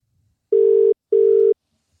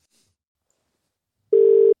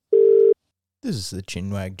This is the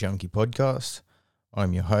Chinwag Junkie Podcast.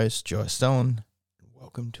 I'm your host, Joy Stone.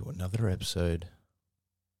 Welcome to another episode.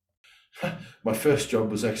 My first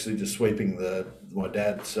job was actually just sweeping my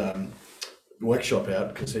dad's workshop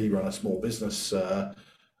out because he ran a small business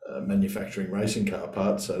manufacturing racing car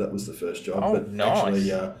parts. So that was the first job. Oh, but nice.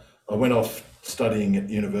 Actually, I went off studying at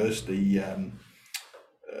university and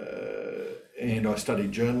I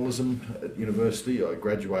studied journalism at university. I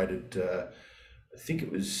graduated, I think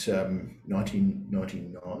it was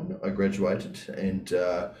 1999. I graduated and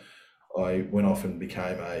I went off and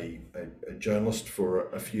became a journalist for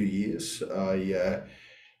a few years. I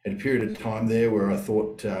had a period of time there where I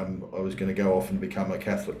thought I was going to go off and become a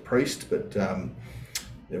Catholic priest, but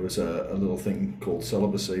there was a little thing called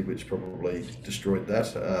celibacy which probably destroyed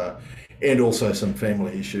that, and also some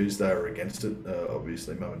family issues. They were against it.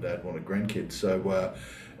 Obviously, mum and dad wanted grandkids. So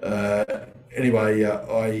anyway,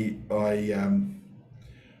 I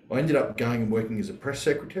ended up going and working as a press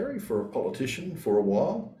secretary for a politician for a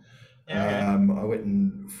while. I went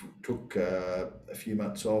and took a few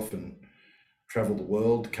months off and travelled the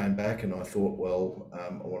world, came back, and I thought, well, I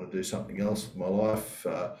want to do something else with my life.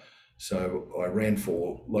 So I ran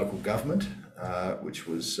for local government, which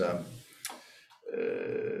was a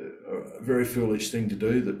very foolish thing to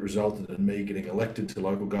do that resulted in me getting elected to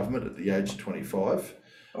local government at the age of 25.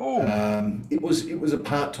 It was a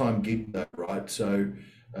part-time gig though, right? So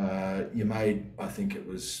you made, I think it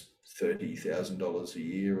was $30,000 a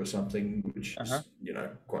year or something, which is,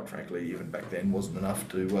 quite frankly, even back then wasn't enough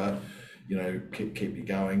to, keep you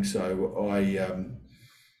going. So I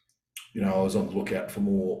was on the lookout for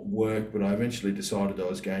more work, but I eventually decided I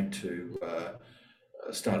was going to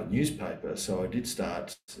start a newspaper. So I did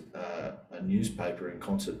start a newspaper in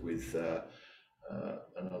concert with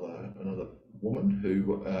another woman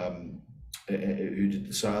who did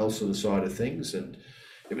the sales sort of side of things, and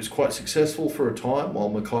it was quite successful for a time while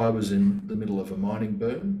Mackay was in the middle of a mining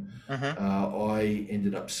boom. I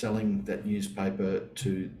ended up selling that newspaper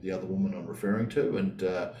to the other woman I'm referring to, and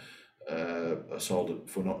I sold it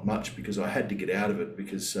for not much because I had to get out of it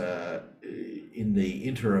because in the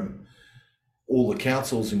interim, all the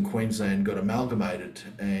councils in Queensland got amalgamated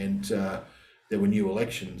and there were new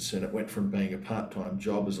elections, and it went from being a part-time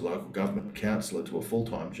job as a local government councillor to a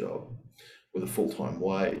full-time job with a full-time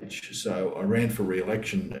wage. So I ran for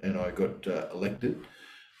re-election and I got elected.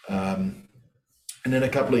 And then a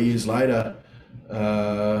couple of years later,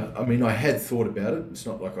 I had thought about it. It's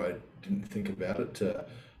not like I didn't think about it,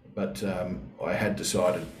 but I had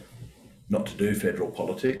decided not to do federal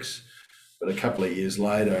politics. But a couple of years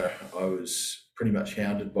later, I was pretty much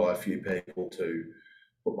hounded by a few people to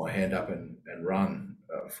put my hand up and run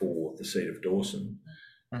for the seat of Dawson.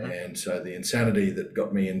 And so the insanity that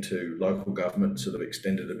got me into local government sort of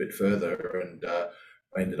extended a bit further, and I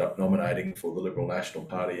ended up nominating for the Liberal National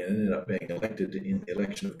Party and ended up being elected in the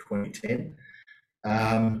election of 2010.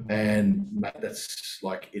 And that's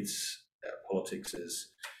like, politics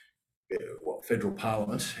is what federal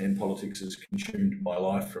parliament and politics has consumed my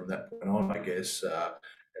life from that point on, I guess.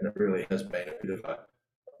 And it really has been a bit of a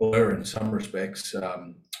blur in some respects.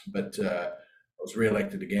 But I was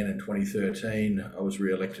re-elected again in 2013. I was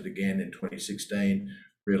re-elected again in 2016,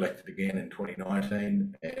 re-elected again in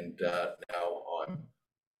 2019, and now I'm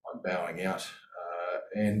bowing out.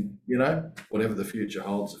 And whatever the future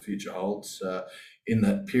holds, the future holds. In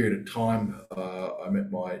that period of time, I met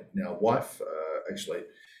my now wife. Actually,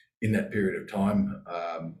 in that period of time,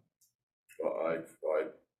 I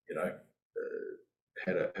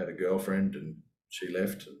had a girlfriend, and she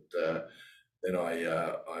left, and then I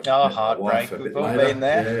met my wife a bit later. All been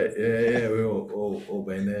there. Yeah, we've all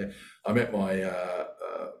been there. I met my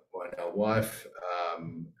my now wife,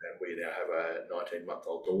 and we now have a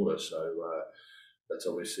 19-month-old daughter. So that's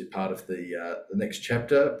obviously part of the next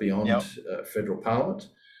chapter beyond federal parliament.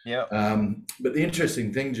 But the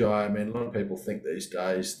interesting thing, Jai, a lot of people think these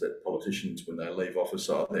days that politicians, when they leave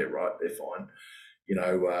office, they're right, they're fine.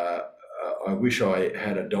 I wish I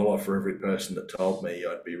had $1 for every person that told me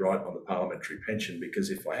I'd be right on the parliamentary pension, because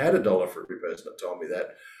if I had $1 for every person that told me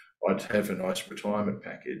that, I'd have a nice retirement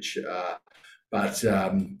package. But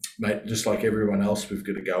mate, just like everyone else, we've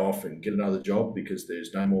got to go off and get another job because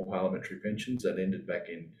there's no more parliamentary pensions. That ended back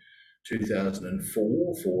in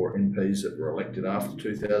 2004 for MPs that were elected after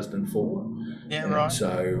 2004. Right.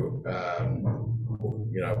 So,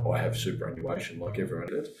 I have superannuation like everyone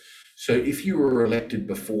did. So if you were elected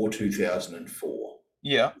before 2004,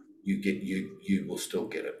 you will still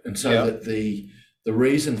get it. And so that the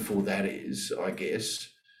reason for that is, I guess,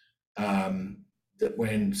 that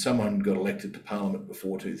when someone got elected to Parliament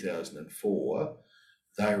before 2004,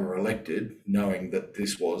 they were elected knowing that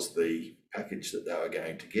this was the package that they were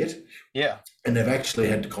going to get. Yeah. And they've actually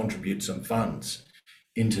had to contribute some funds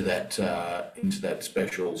into that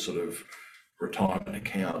special sort of retirement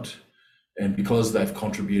account. And because they've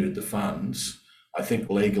contributed the funds, I think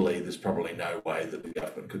legally there's probably no way that the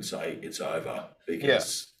government could say it's over,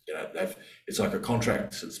 because it's like a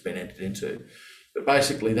contract that's been entered into. But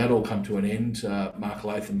basically that all come to an end. Mark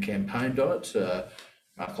Latham campaigned on it.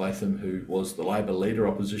 Mark Latham, who was the Labor leader,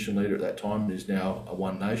 opposition leader at that time, is now a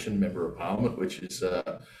One Nation member of Parliament, which is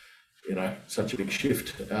such a big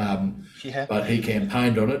shift. But he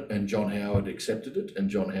campaigned on it, and John Howard accepted it, and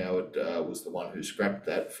John Howard was the one who scrapped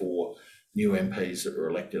that for new MPs that were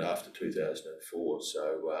elected after 2004.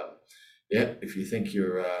 So, if you think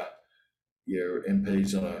your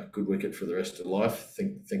MP's on a good wicket for the rest of life,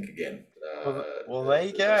 think again. Well, there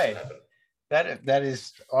you go. That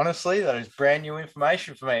is honestly, that is brand new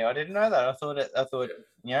information for me. I didn't know that. I thought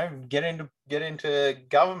get into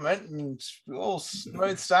government and it's all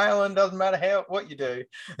smooth sailing. Doesn't matter what you do.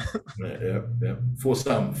 Yeah. For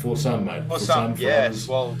some, mate. For some, yes. Others,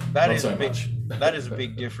 well, that is a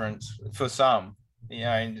big difference for some.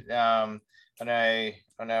 I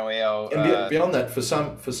know our. And beyond that, for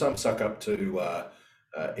some suck up to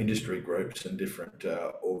industry groups and different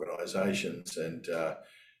organisations, and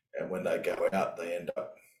when they go out, they end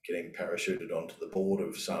up getting parachuted onto the board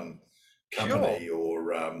of some company, or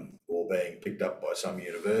being picked up by some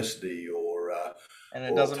university, and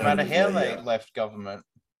it doesn't matter how they left government.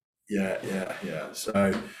 Yeah.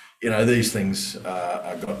 So these things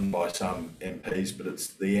are gotten by some MPs, but it's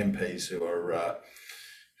the MPs who are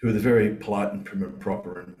the very polite and prim and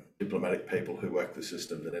proper and diplomatic people who work the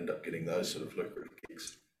system that end up getting those sort of lucrative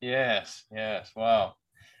gigs. Yes. Wow.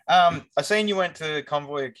 I seen you went to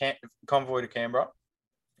convoy to Canberra,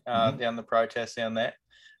 down the protest down there.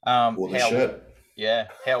 Wore the shirt. Yeah.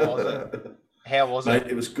 How was it? How was Mate,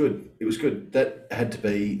 it? It was good. That had to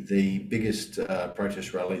be the biggest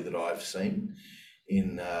protest rally that I've seen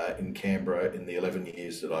in Canberra in the 11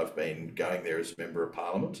 years that I've been going there as a member of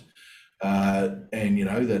Parliament. And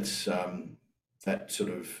that's that sort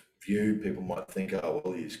of view. People might think, oh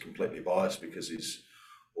well, he's completely biased because he's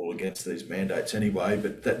all against these mandates anyway.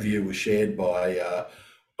 But that view was shared by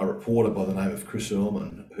a reporter by the name of Chris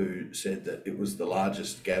Ullman, who said that it was the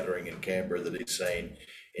largest gathering in Canberra that he's seen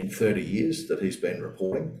in 30 years that he's been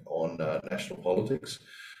reporting on national politics.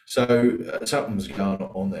 So something was going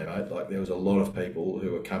on there, mate. Like, there was a lot of people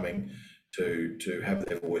who were coming to have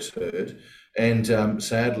their voice heard. And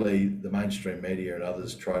sadly, the mainstream media and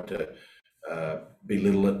others tried to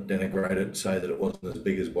belittle it, denigrate it, say that it wasn't as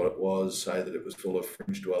big as what it was, say that it was full of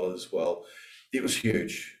fringe dwellers. Well, it was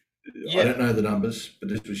huge. Yeah. I don't know the numbers, but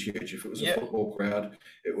this was huge. If it was a football crowd,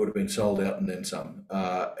 it would have been sold out and then some.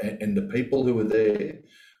 And the people who were there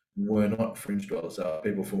were not fringe dwellers. They were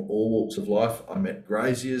people from all walks of life. I met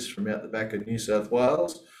graziers from out the back of New South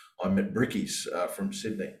Wales. I met brickies from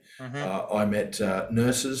Sydney. Mm-hmm. I met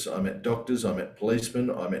nurses. I met doctors. I met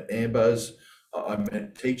policemen. I met ambos. I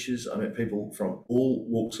met teachers. I met people from all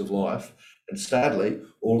walks of life. And sadly,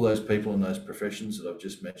 all those people in those professions that I've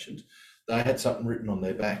just mentioned, they had something written on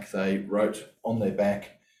their back. They wrote on their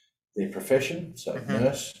back their profession, so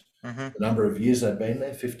nurse, the number of years they've been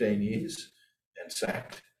there, 15 years, and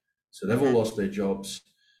sacked. So they've all lost their jobs.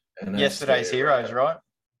 And yesterday's heroes, right?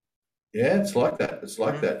 Yeah, it's like that. It's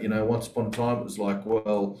like that. Once upon a time, it was like,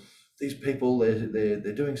 well, these people,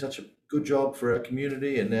 they're doing such a good job for our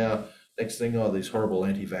community, and now next thing, these horrible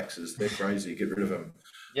anti-vaxxers, they're crazy, get rid of them.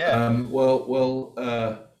 Yeah.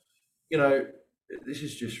 This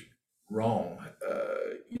is just wrong.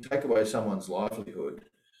 You take away someone's livelihood.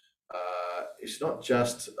 It's not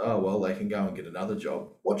just, they can go and get another job.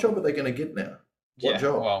 What job are they going to get now? What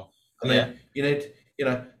job? Well, I mean, you need,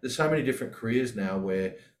 there's so many different careers now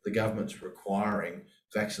where the government's requiring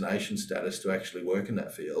vaccination status to actually work in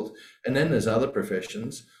that field. And then there's other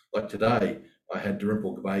professions. Like today, I had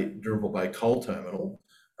Dalrymple Bay Coal Terminal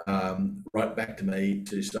write back to me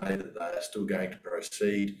to say that they are still going to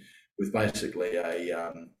proceed with basically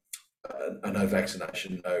a no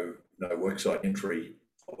vaccination, no worksite entry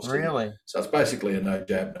policy. Really? So it's basically a no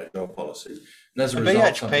jab, no job policy. And as a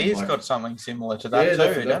result, BHP has got something similar to that too.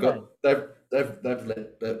 They've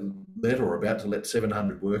let or about to let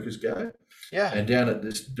 700 workers go. Yeah. And down at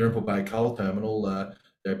this Dalrymple Bay Coal Terminal,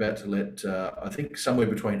 they're about to let, I think, somewhere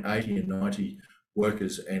between 80 and 90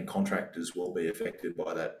 workers and contractors will be affected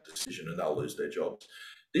by that decision, and they'll lose their jobs.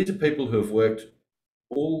 These are people who have worked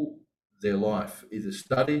all their life, either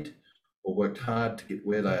studied or worked hard to get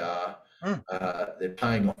where they are. They're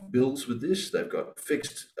paying off bills with this. They've got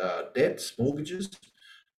fixed debts, mortgages,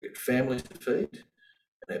 got families to feed.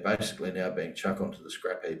 and they're basically now being chucked onto the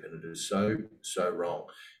scrap heap, and it is so wrong.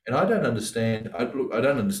 And I don't understand. I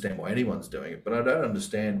don't understand why anyone's doing it, but I don't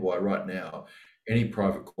understand why right now any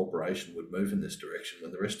private corporation would move in this direction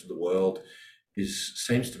when the rest of the world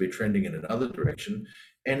seems to be trending in another direction.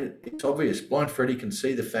 And it's obvious. Blind Freddie can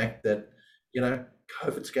see the fact that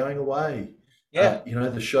COVID's going away. Yeah.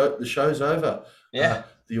 The show's over. Yeah.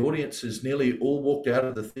 The audience has nearly all walked out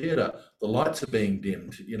of the theatre. The lights are being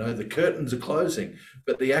dimmed. The curtains are closing,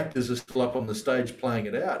 but the actors are still up on the stage playing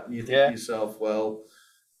it out. And you think to yourself, well,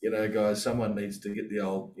 guys, someone needs to get the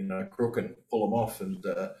old, crook and pull them off and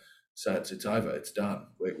say it's over, it's done.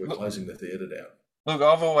 We're closing the theatre down. Look,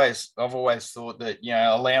 I've always thought that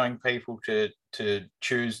allowing people to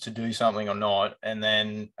choose to do something or not, and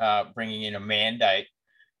then bringing in a mandate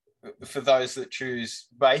for those that choose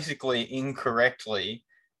basically incorrectly,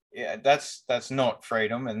 that's not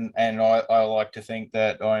freedom. And I like to think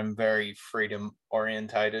that I'm very freedom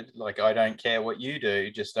orientated. Like, I don't care what you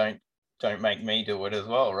do, just don't make me do it as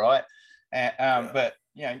well, right? But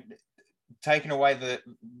taking away the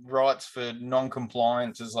rights for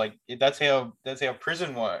non-compliance is like, that's how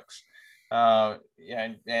prison works.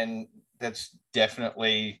 And that's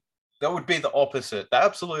definitely, that would be the opposite, the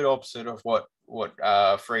absolute opposite of what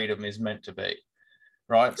freedom is meant to be,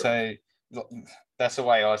 right? Sure. So that's the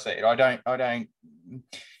way I see it. I don't.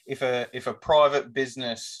 If a private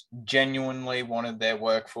business genuinely wanted their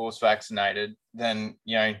workforce vaccinated, then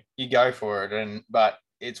you go for it. But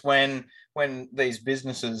it's when these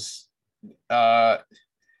businesses they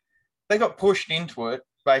got pushed into it.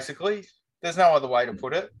 Basically, there's no other way to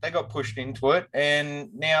put it. They got pushed into it,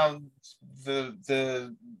 and now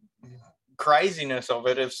the craziness of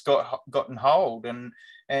it has gotten hold, and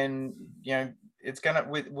we're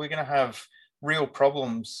gonna have real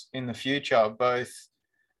problems in the future, both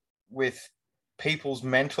with people's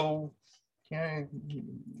mental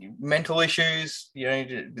issues.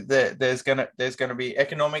 There's gonna be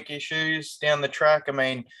economic issues down the track. I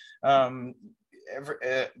mean,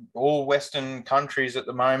 all Western countries at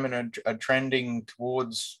the moment are trending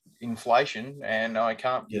towards inflation, and I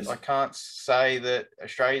can't say that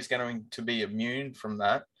Australia is going to be immune from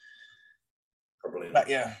that. Probably not. But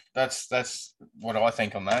yeah, that's what I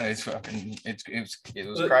think on that. It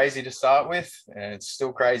was crazy to start with, and it's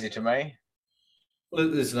still crazy to me. Well,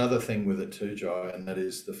 there's another thing with it too, Joe, and that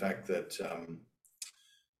is the fact that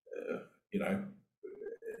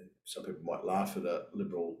some people might laugh at a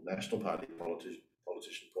Liberal National Party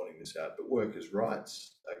politician pointing this out, but workers'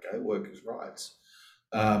 rights, okay, workers' rights.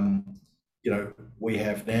 We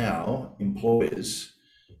have now employers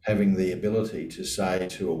having the ability to say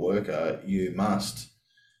to a worker, you must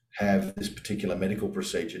have this particular medical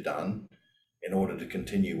procedure done in order to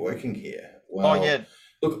continue working here. Well,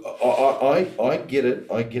 look, I get it.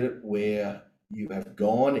 I get it where you have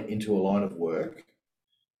gone into a line of work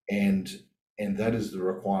and that is the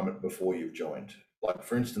requirement before you've joined. Like,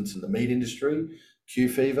 for instance, in the meat industry, Q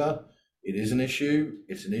fever, it is an issue.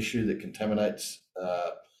 It's an issue that contaminates,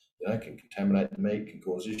 can contaminate the meat, can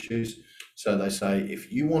cause issues. So they say,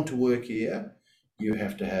 if you want to work here, you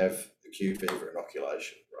have to have the Q fever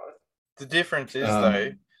inoculation, right? The difference is,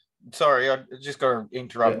 though, sorry, I just got to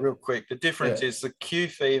interrupt real quick. The difference is the Q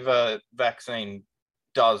fever vaccine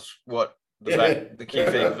does what the Q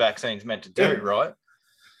fever vaccine is meant to do, right?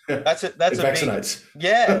 That's it vaccinates.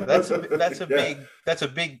 That's a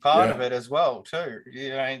big part of it as well too.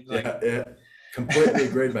 Completely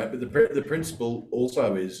agreed, mate. But the principle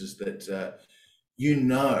also is that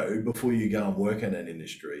before you go and work in an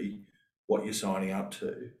industry what you're signing up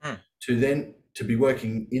to, to be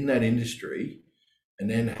working in that industry, and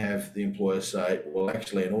then have the employer say, well,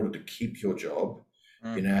 actually, in order to keep your job,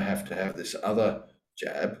 you now have to have this other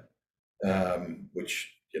jab,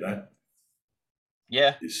 which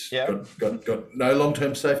got no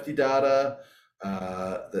long-term safety data.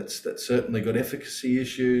 That's certainly got efficacy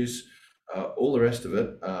issues. All the rest of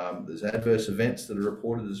it. There's adverse events that are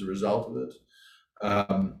reported as a result of it.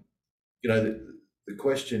 The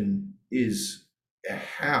question is,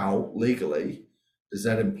 how legally does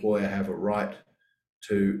that employer have a right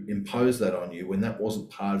to impose that on you when that wasn't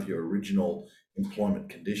part of your original employment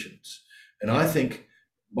conditions? And I think,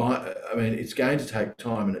 it's going to take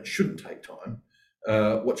time, and it shouldn't take time.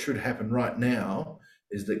 What should happen right now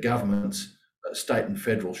is that governments, state and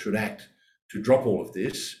federal, should act to drop all of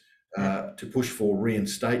this, to push for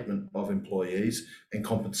reinstatement of employees and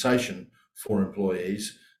compensation for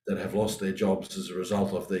employees that have lost their jobs as a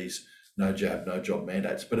result of these no jab, no job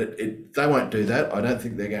mandates. But they won't do that. I don't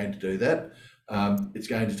think they're going to do that. It's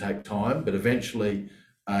going to take time, but eventually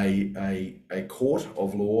a court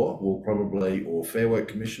of law will probably, or Fair Work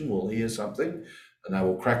Commission will hear something and they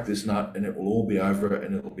will crack this nut, and it will all be over,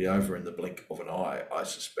 and it will be over in the blink of an eye, I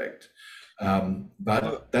suspect.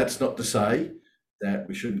 But that's not to say that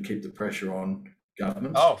we shouldn't keep the pressure on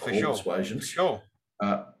governments of all persuasions. For sure.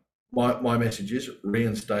 My message is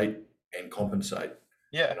reinstate and compensate.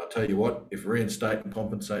 Yeah. And I'll tell you what, if reinstate and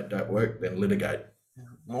compensate don't work, then litigate.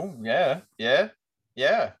 Well, yeah.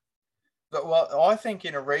 But, well, I think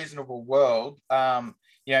in a reasonable world,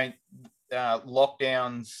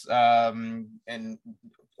 lockdowns and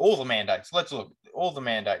all the mandates. Let's look all the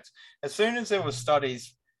mandates. As soon as there were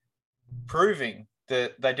studies proving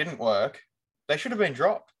that they didn't work, they should have been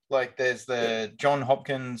dropped. Like there's the John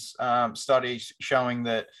Hopkins study showing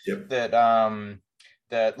that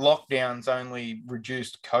that lockdowns only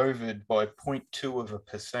reduced COVID by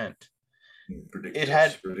 0.2%.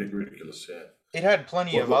 Ridiculous. Yeah. It had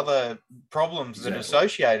plenty of other problems that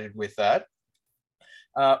associated with that.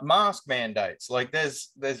 Mask mandates, like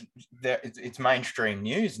it's mainstream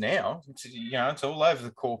news now. It's all over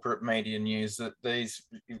the corporate media news that these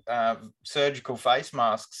surgical face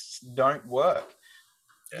masks don't work.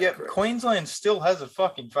 Yeah, Queensland still has a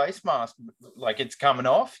fucking face mask. Like it's coming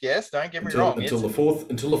off. Yes, don't get me wrong. Until the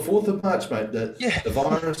 4th of March, mate. The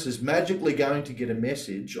virus is magically going to get a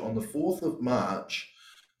message on the 4th of March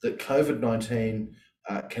that COVID-19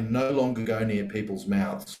 can no longer go near people's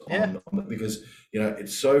mouths because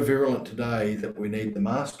it's so virulent today that we need the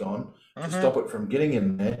mask on to stop it from getting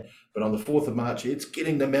in there. But on the 4th of March, it's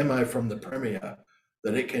getting the memo from the Premier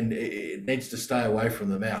that it needs to stay away from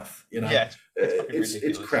the mouth.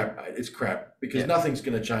 It's crap, mate. It's crap because nothing's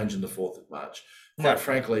going to change on the 4th of March. Quite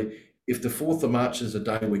frankly, if the 4th of March is a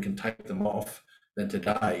day we can take them off, then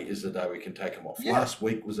today is the day we can take them off. Last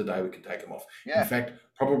week was the day we could take them off. In fact,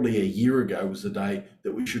 probably a year ago was the day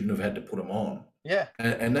that we shouldn't have had to put them on.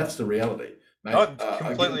 And that's the reality, mate. I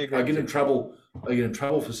completely agree. I get in trouble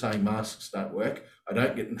for saying masks don't work. I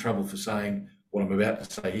don't get in trouble for saying what I'm about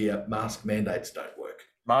to say here. Mask mandates don't work.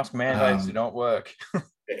 Mask mandates do not work.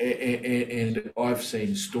 and I've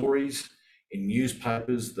seen stories in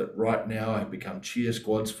newspapers that right now have become cheer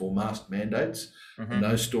squads for mask mandates, and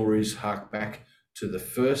those stories hark back to the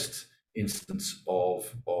first instance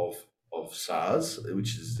of SARS,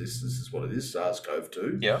 which is this is what it is,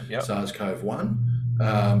 SARS-CoV-2, SARS-CoV-1,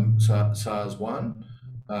 SARS-1.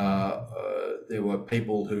 There were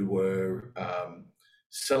people who were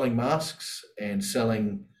selling masks and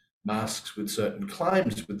selling masks with certain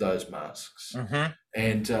claims with those masks,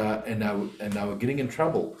 and they were getting in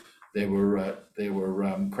trouble. There were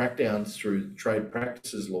crackdowns through trade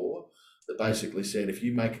practices law that basically said if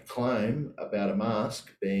you make a claim about a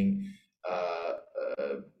mask being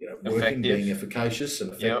working, being efficacious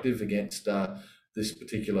and effective against this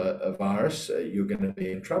particular virus, you're going to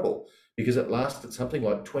be in trouble because it lasted something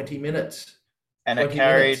like 20 minutes. And it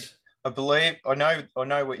carried, I believe, I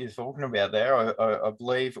know what you're talking about there. I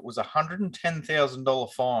believe it was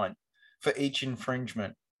 $110,000 fine for each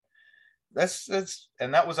infringement.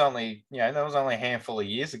 That was only a handful of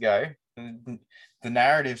years ago. The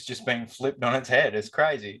narrative's just been flipped on its head. It's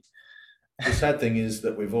crazy. The sad thing is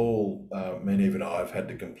that we've all, even I've had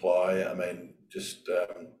to comply.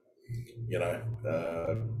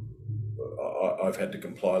 I've had to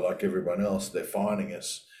comply like everyone else. They're fining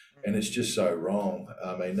us, and it's just so wrong.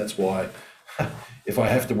 That's why if I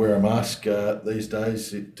have to wear a mask these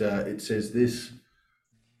days, it says this.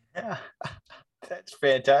 Yeah, that's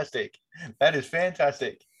fantastic. That is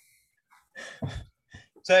fantastic.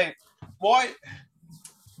 So, why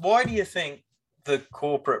do you think the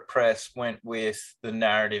corporate press went with the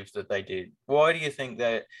narrative that they did? Why do you think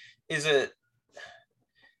that?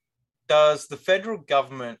 Does the federal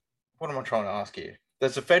government, what am I trying to ask you?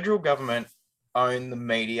 Does the federal government own the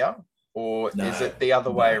media, or is it the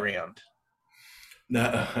other way around?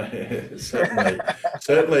 No, certainly.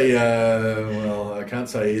 Well, I can't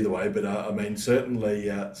say either way, but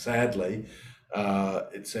certainly, sadly,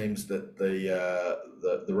 it seems that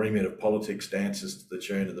the remit of politics dances to the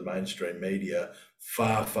tune of the mainstream media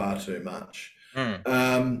far, far too much.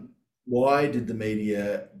 Why did the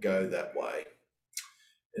media go that way?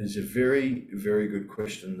 It is a very, very good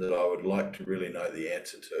question that I would like to really know the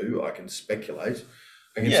answer to. I can speculate.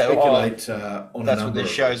 On that's a number what this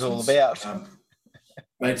show's all about.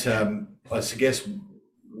 Mate, I suggest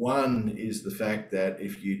one is the fact that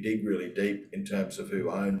if you dig really deep in terms of who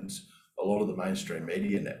owns a lot of the mainstream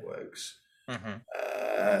media networks,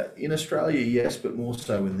 in Australia, yes, but more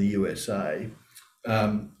so in the USA,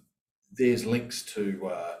 there's links to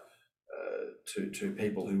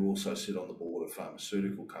people who also sit on the board of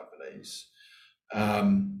pharmaceutical companies.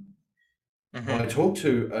 I talked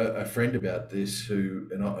to a friend about this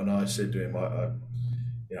and I said to him, I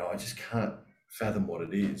just can't fathom what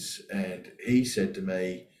it is. And he said to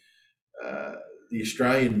me, the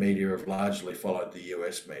Australian media have largely followed the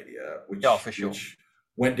US media, which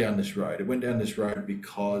went down this road. It went down this road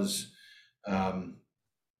because COVID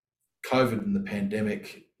and the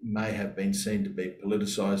pandemic may have been seen to be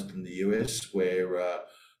politicised in the US, where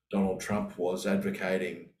Donald Trump was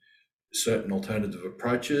advocating certain alternative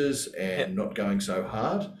approaches and not going so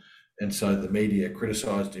hard. And so the media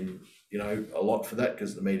criticised him, a lot for that,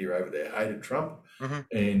 because the media over there hated Trump.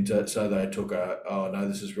 And so they took oh no,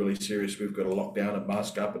 this is really serious. We've got to lock down and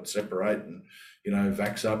mask up and separate and,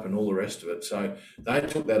 vax up and all the rest of it. So they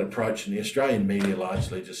took that approach, and the Australian media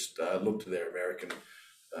largely just looked to their American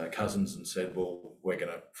cousins and said, well, we're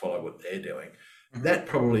going to follow what they're doing. That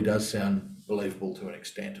probably does sound believable to an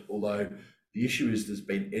extent, although the issue is there's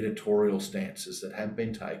been editorial stances that have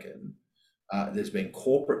been taken. There's been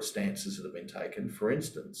corporate stances that have been taken. For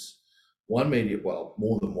instance, more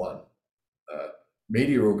than one,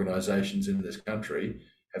 media organisations in this country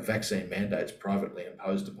have vaccine mandates privately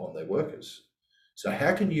imposed upon their workers. So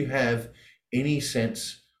how can you have any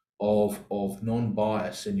sense of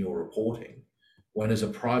non-bias in your reporting when, as a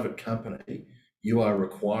private company, you are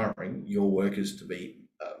requiring your workers to be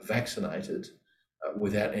vaccinated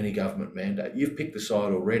without any government mandate? You've picked a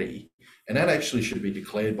side already, and that actually should be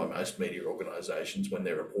declared by most media organisations when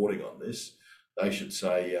they're reporting on this. They should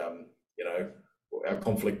say, our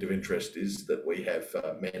conflict of interest is that we have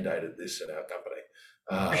mandated this in our company.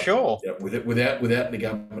 For sure. Without the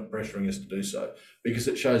government pressuring us to do so, because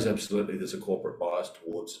it shows absolutely there's a corporate bias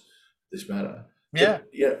towards this matter. Yeah.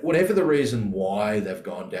 But, whatever the reason why they've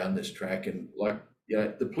gone down this track, and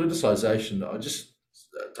the politicisation, I just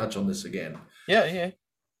touch on this again. Yeah.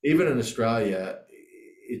 Even in Australia,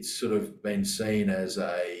 it's sort of been seen as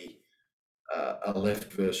a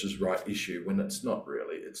left versus right issue, when it's not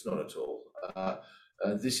really. It's not at all.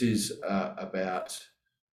 This is about,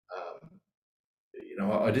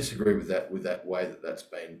 I disagree with that way that's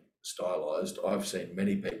been stylised. I've seen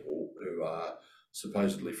many people who are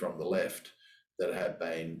supposedly from the left that have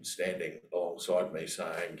been standing alongside me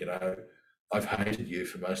saying, I've hated you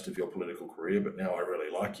for most of your political career, but now I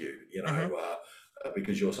really like you,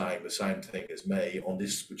 because you're saying the same thing as me on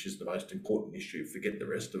this, which is the most important issue. Forget the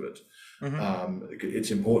rest of it.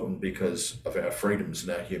 It's important because of our freedoms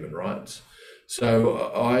and our human rights.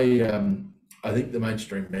 So I think the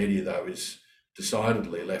mainstream media, though, is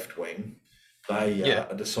decidedly left-wing. They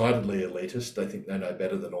are decidedly elitist. They think they know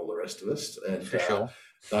better than all the rest of us. And for sure.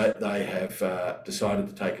 They have decided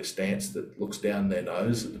to take a stance that looks down their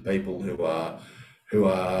nose at the people who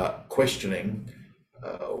are questioning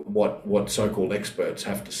what so-called experts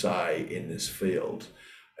have to say in this field.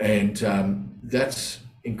 And that's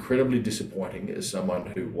incredibly disappointing as someone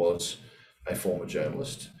who was a former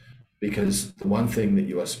journalist, because the one thing that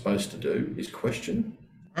you are supposed to do is question,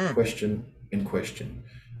 question, and question.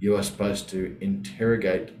 You are supposed to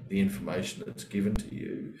interrogate the information that's given to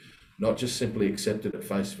you, not just simply accept it at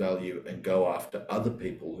face value and go after other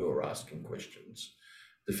people who are asking questions.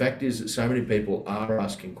 The fact is that so many people are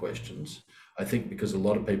asking questions, I think because a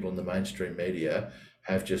lot of people in the mainstream media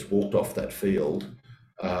have just walked off that field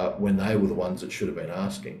when they were the ones that should have been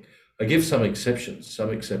asking. I give some exceptions.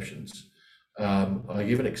 I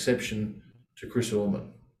give an exception to Chris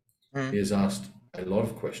Orman. He has asked a lot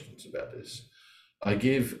of questions about this. I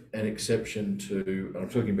give an exception to, I'm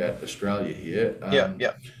talking about Australia here.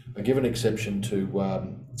 I give an exception to,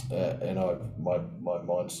 and my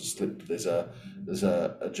mind's just slipped. There's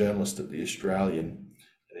a journalist at the Australian,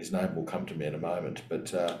 and his name will come to me in a moment.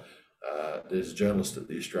 But there's a journalist at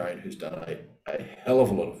the Australian who's done a hell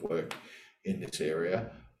of a lot of work in this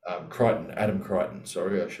area. Adam Crichton.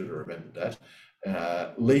 Sorry, I should have remembered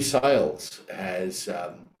that. Lee Sales has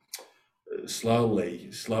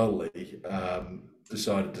slowly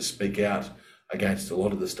decided to speak out against a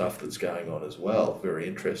lot of the stuff that's going on as well. Very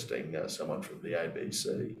interesting, someone from the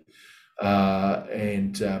ABC.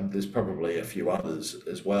 And there's probably a few others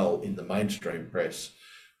as well in the mainstream press.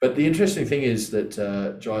 But the interesting thing is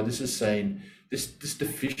that, Jai, this is seen, this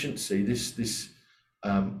deficiency, this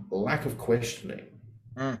lack of questioning,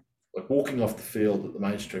 like walking off the field that the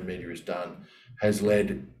mainstream media has done, has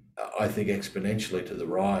led, I think, exponentially to the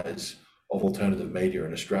rise of alternative media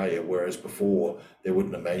in Australia, whereas before there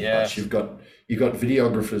wouldn't have been much. You've got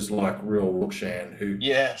videographers like Real Rukshan, who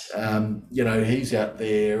he's out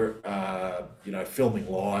there filming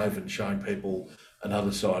live and showing people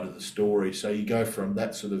another side of the story. So you go from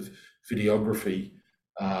that sort of videography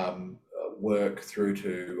work through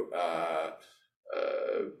to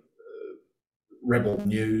Rebel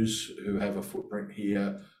News, who have a footprint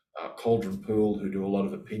here, Cauldron Pool, who do a lot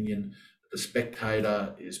of opinion. The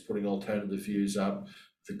Spectator is putting alternative views up.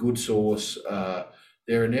 The Good Source.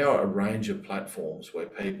 There are now a range of platforms where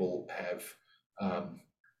people have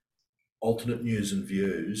alternate news and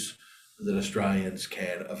views that Australians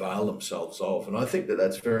can avail themselves of. And I think that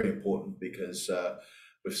that's very important because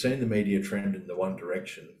we've seen the media trend in the one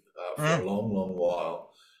direction for a long, long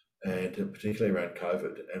while, and particularly around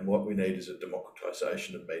COVID. And what we need is a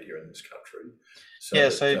democratisation of media in this country so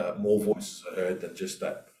that more voices are heard than just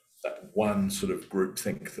that one sort of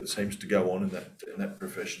groupthink that seems to go on in that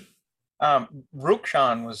profession.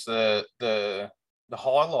 Rukshan was the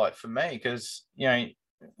highlight for me because, you know,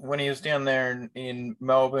 when he was down there in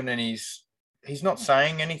Melbourne and he's not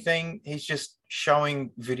saying anything, he's just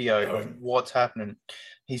showing video of what's happening.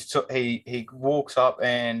 He walks up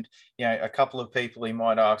and, you know, a couple of people, he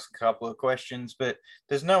might ask a couple of questions, but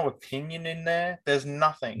there's no opinion in there. There's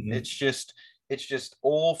nothing. It's just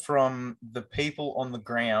all from the people on the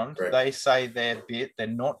ground. Correct. They say their bit, they're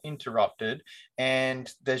not interrupted, and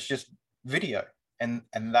there's just video, and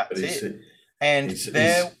that's it. And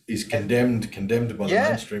he's condemned by the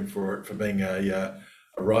mainstream for being a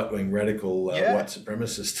right-wing radical white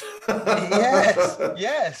supremacist.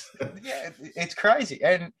 yes, it's crazy.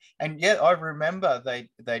 And yet I remember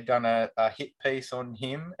they'd done a hit piece on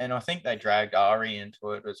him, and I think they dragged Ari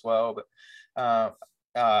into it as well. But Ari,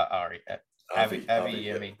 Avi, I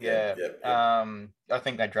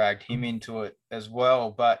think they dragged him into it as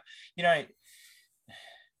well. But you know,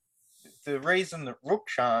 the reason that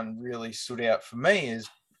Rukshan really stood out for me is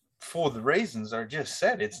for the reasons I just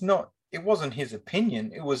said. It wasn't his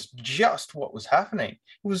opinion. It was just what was happening.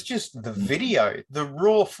 It was just the video, the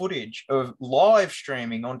raw footage of live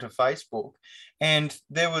streaming onto Facebook. And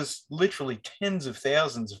there was literally tens of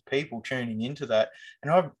thousands of people tuning into that.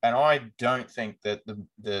 And I don't think that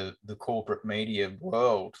the corporate media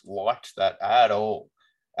world liked that at all.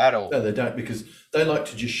 No, they don't, because they like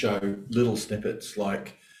to just show little snippets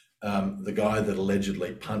like the guy that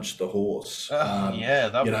allegedly punched the horse. That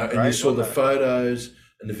was great, and you saw the photos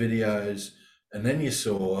and the videos, and then you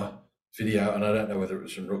saw video, and I don't know whether it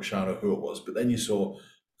was from Rukshan or who it was, but then you saw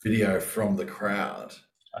video from the crowd.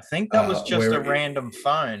 I think that was just a random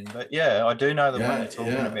phone, but yeah, I do know the one you're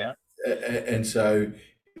talking about. And so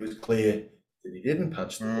it was clear that he didn't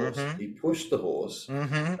punch the horse. He pushed the horse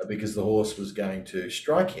because the horse was going to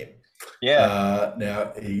strike him. Yeah.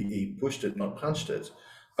 Now he pushed it, not punched it.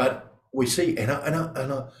 But we see, and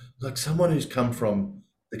I, like someone who's come from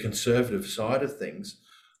the conservative side of things,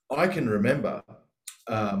 I can remember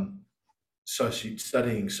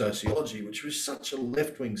studying sociology, which was such a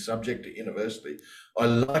left-wing subject at university. I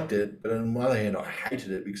liked it, but on the other hand, I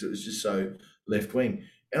hated it because it was just so left-wing.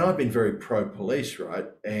 And I've been very pro-police, right?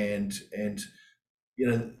 And you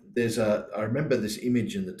know, I remember this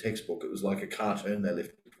image in the textbook. It was like a cartoon they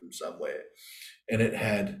lifted from somewhere, and it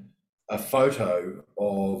had a photo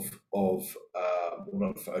of well,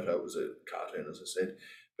 not a photo, it was a cartoon, as I said,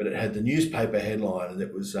 but it had the newspaper headline, and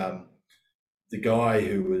it was the guy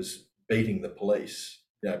who was beating the police,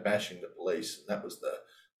 bashing the police, and that was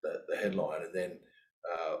the headline. And then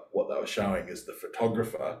what they were showing is the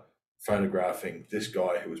photographer photographing this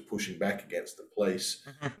guy who was pushing back against the police.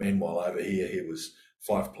 Meanwhile, over here was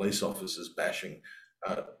 5 police officers bashing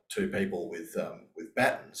 2 people with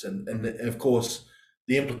batons, and of course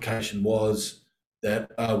the implication was that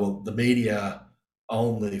the media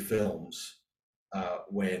only films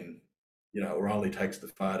when or only takes the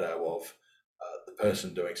photo of the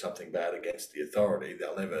person doing something bad against the authority.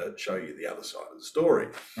 They'll never show you the other side of the story.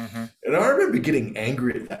 And I remember getting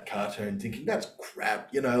angry at that cartoon, thinking that's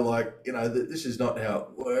crap. This is not how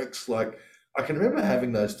it works. Like, I can remember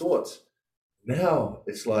having those thoughts. Now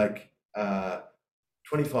it's like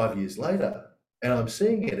 25 years later, and I'm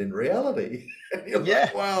seeing it in reality. And you're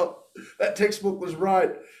like, wow, that textbook was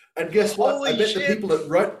right. And guess what? Holy I bet shit.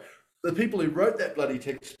 the people who wrote that bloody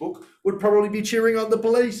textbook would probably be cheering on the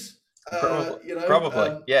police. Probably.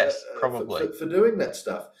 For doing that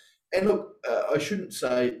stuff. And look, I shouldn't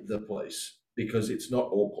say the police, because it's not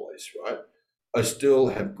all police, right? I still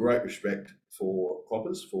have great respect for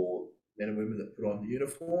coppers, for men and women that put on the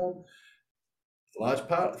uniform. For the large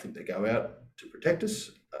part, I think they go out to protect us.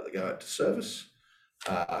 They go out to service.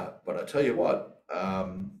 But I tell you what,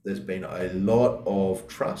 there's been a lot of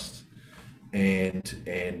trust and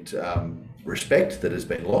respect that has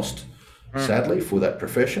been lost, sadly, for that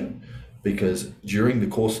profession, because during the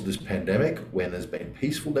course of this pandemic, when there's been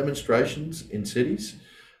peaceful demonstrations in cities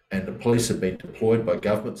and the police have been deployed by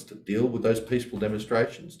governments to deal with those peaceful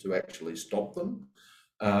demonstrations, to actually stop them,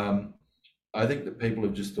 I think that people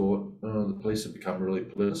have just thought, the police have become really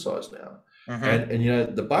politicised now.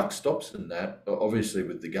 And the buck stops in that, obviously,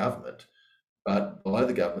 with the government. But below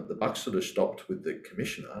the government, the buck sort of stopped with the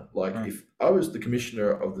commissioner. Like if I was the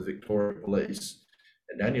commissioner of the Victoria Police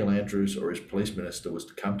and Daniel Andrews or his police minister was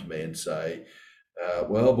to come to me and say,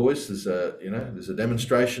 well, boys, there's a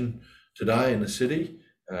demonstration today in the city.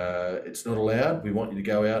 It's not allowed. We want you to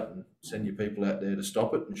go out and send your people out there to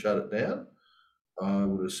stop it and shut it down. I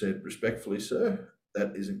would have said respectfully, sir,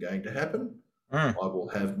 that isn't going to happen. I will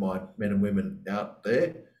have my men and women out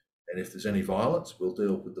there, and if there's any violence, we'll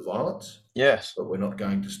deal with the violence. Yes. But we're not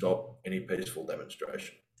going to stop any peaceful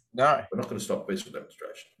demonstration. No. We're not going to stop peaceful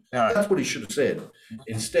demonstration. No. That's what he should have said.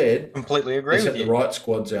 Instead, completely agree they with set you. the riot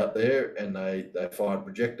squads out there and they fired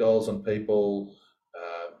projectiles on people.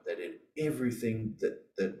 They did everything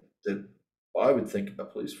that I would think a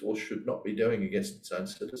police force should not be doing against its own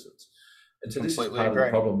citizens. And so this is part of the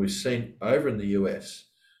problem we've seen over in the US,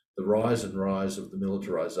 the rise of the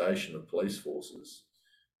militarization of police forces.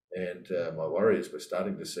 And my worry is we're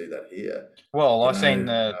starting to see that here. Well, I've seen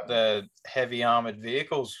the heavy armored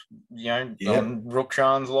vehicles, on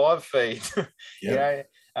Rukshan's live feed.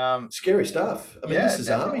 Scary stuff. I mean, this is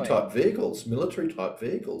army type vehicles, military type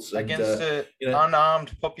vehicles against the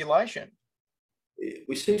unarmed population.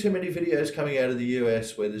 We see too many videos coming out of the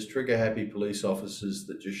US where there's trigger happy police officers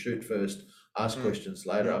that just shoot first, ask questions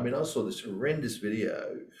later. I mean, I saw this horrendous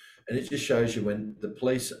video, and it just shows you when the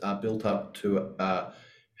police are built up to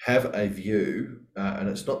have a view, and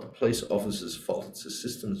it's not the police officer's fault, it's the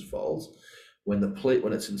system's fault. When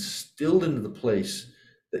it's instilled into the police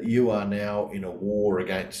that you are now in a war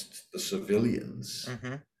against the civilians,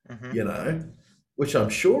 which I'm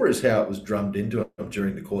sure is how it was drummed into them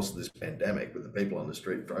during the course of this pandemic with the people on the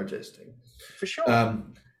street protesting. For sure.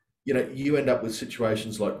 You end up with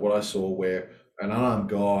situations like what I saw where an unarmed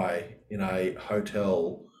guy in a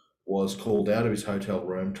hotel was called out of his hotel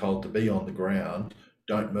room, told to be on the ground,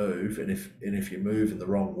 don't move, and if you move in the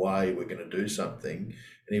wrong way, we're going to do something.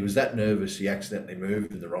 And he was that nervous, he accidentally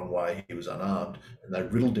moved in the wrong way, he was unarmed, and they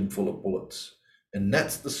riddled him full of bullets. And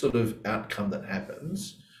that's the sort of outcome that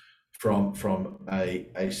happens from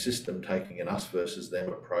a system taking an us versus them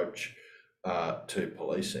approach to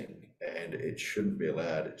policing. And it shouldn't be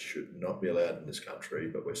allowed. It should not be allowed in this country,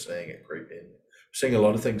 but we're seeing it creep in. We're seeing a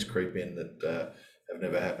lot of things creep in that have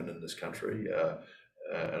never happened in this country.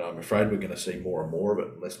 And I'm afraid we're going to see more and more of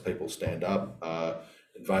it unless people stand up.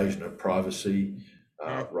 Invasion of privacy,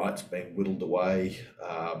 rights being whittled away.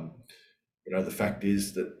 The fact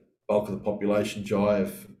is that bulk of the population, Jai,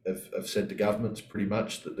 have said to governments pretty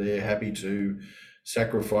much that they're happy to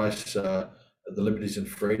sacrifice the liberties and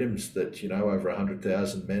freedoms that, over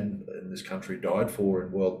 100,000 men in this country died for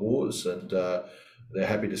in world wars, and they're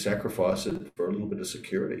happy to sacrifice it for a little bit of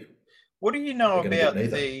security. What do you know about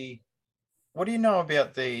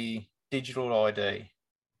the digital ID?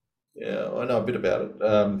 Yeah, I know a bit about it.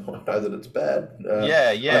 I know that it's bad.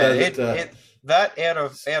 That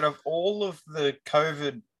out of all of the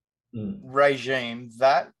COVID regime,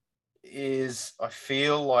 that is, I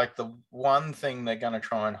feel like, the one thing they're going to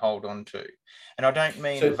try and hold on to. And I don't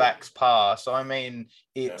mean vax pass. I mean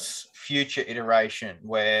its future iteration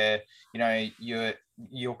where,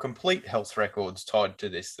 your complete health records tied to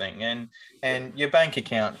this thing, and your bank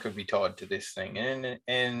account could be tied to this thing, and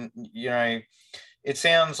it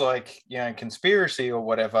sounds like conspiracy or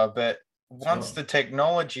whatever, but once the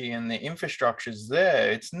technology and the infrastructure's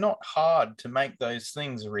there, it's not hard to make those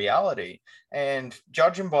things a reality. And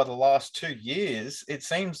judging by the last 2 years, it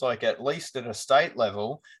seems like at least at a state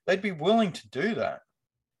level, they'd be willing to do that.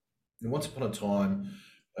 And once upon a time,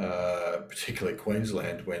 particularly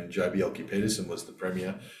Queensland, when Joh Bjelke-Petersen was the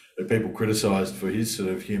Premier, that people criticised for his sort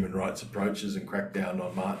of human rights approaches and crackdown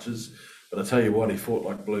on marches. But I tell you what, he fought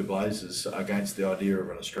like blue blazes against the idea of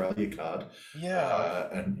an Australia card. Yeah.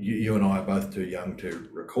 And you and I are both too young to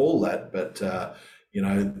recall that, but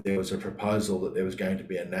there was a proposal that there was going to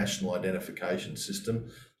be a national identification system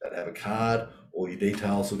that have a card. All your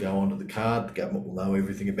details will go onto the card. The government will know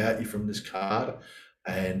everything about you from this card.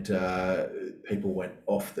 And people went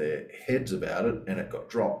off their heads about it, and it got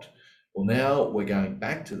dropped. Well, now we're going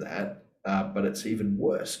back to that, but it's even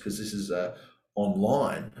worse because this is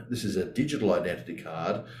online. This is a digital identity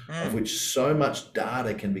card of which so much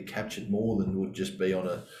data can be captured, more than would just be on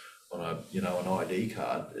an ID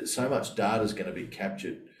card. So much data is going to be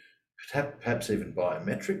captured, perhaps even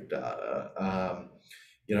biometric data.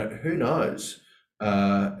 Who knows?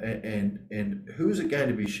 And who is it going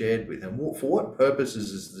to be shared with, and for what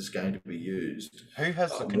purposes is this going to be used? Who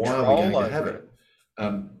has the control? Why are we going to have it?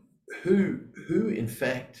 Who in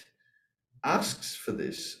fact asks for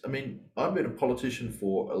this? I mean, I've been a politician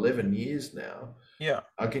for 11 years now. Yeah.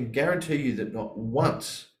 I can guarantee you that not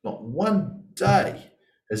one day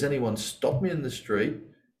Has anyone stopped me in the street,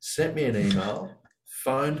 sent me an email,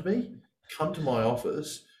 phoned me, come to my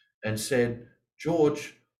office and said,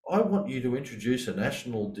 George, I want you to introduce a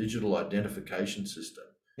national digital identification system?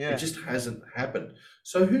 It just hasn't happened.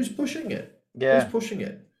 So who's pushing it? Who's pushing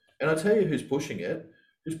it? And I tell you who's pushing it.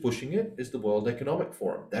 Who's pushing it is the World Economic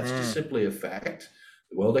Forum. That's just simply a fact.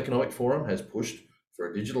 The World Economic Forum has pushed for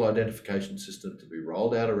a digital identification system to be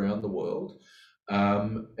rolled out around the world.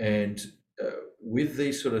 With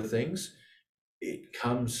these sort of things, it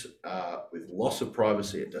comes with loss of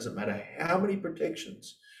privacy. It doesn't matter how many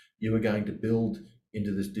protections you are going to build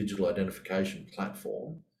into this digital identification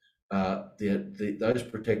platform. Those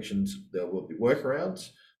protections, there will be workarounds,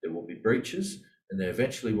 there will be breaches, and there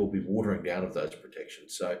eventually will be watering down of those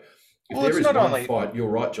protections. So if there is one fight, you're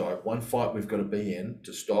right, Jai, one fight we've got to be in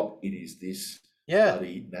to stop, it is this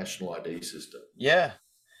bloody national ID system. Yeah.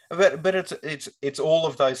 But it's all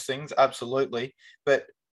of those things, absolutely. But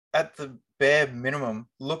at the bare minimum,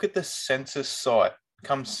 look at the census site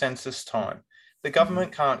come census time. The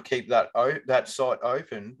government can't keep that site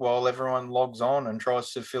open while everyone logs on and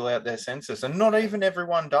tries to fill out their census. And not even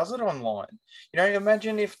everyone does it online.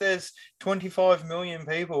 Imagine if there's 25 million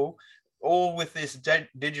people all with this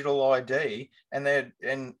digital ID, and there'd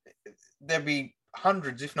be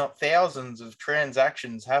hundreds, if not thousands, of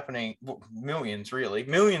transactions happening, millions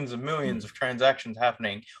and millions of transactions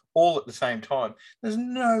happening all at the same time. There's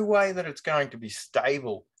no way that it's going to be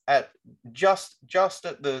stable at just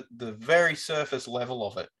at the very surface level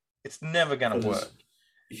of it. It's never going to work.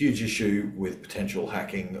 A huge issue with potential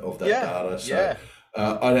hacking of that data. So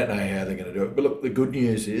I don't know how they're going to do it. But look, the good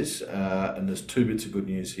news is, and there's two bits of good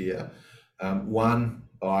news here. One,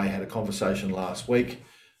 I had a conversation last week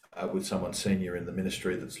with someone senior in the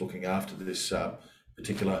ministry that's looking after this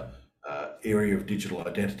particular area of digital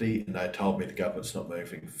identity, and they told me the government's not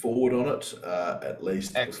moving forward on it, at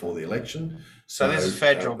least before the election. So this is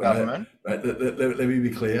federal government. Right, let me be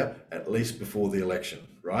clear, at least before the election,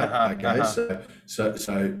 right? So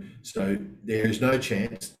there is no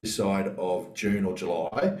chance this side of June or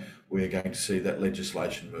July we're going to see that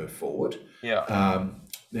legislation move forward.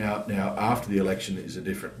 Now after the election is a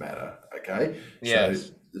different matter, okay? Yes.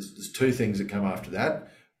 So there's two things that come after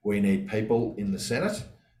that. We need people in the Senate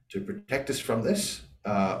to protect us from this.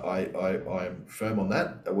 I'm firm on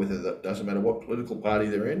that, whether that doesn't matter what political party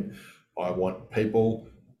they're in. I want people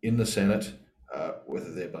in the Senate,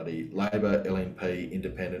 whether they're bloody Labor, LNP,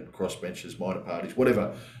 Independent, crossbenchers, minor parties,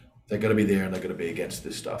 whatever, they've got to be there and they've got to be against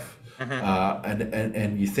this stuff.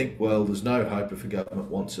 And you think, well, there's no hope if the government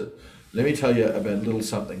wants it. Let me tell you about a little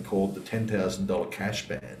something called the $10,000 cash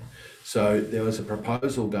ban. So there was a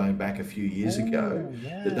proposal going back a few years ago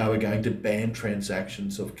that they were going to ban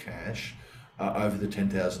transactions of cash over the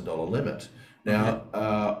 $10,000 limit. Now,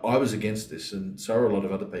 I was against this, and so are a lot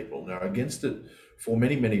of other people. Now, against it for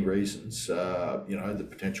many, many reasons. The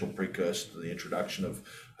potential precursor to the introduction of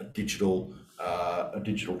a digital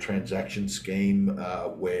transaction scheme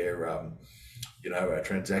where our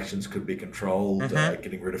transactions could be controlled,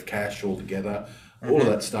 getting rid of cash altogether. All of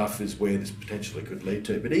that stuff is where this potentially could lead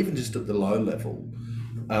to. But even just at the low level,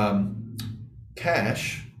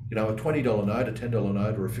 cash, a $20 note, a $10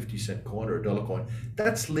 note, or a 50-cent coin or a dollar coin,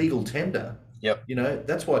 that's legal tender. Yep.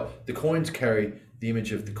 That's why the coins carry the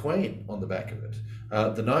image of the Queen on the back of it.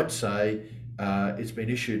 The notes say it's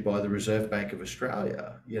been issued by the Reserve Bank of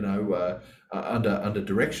Australia, under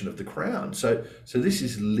direction of the Crown. So this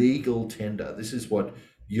is legal tender. This is what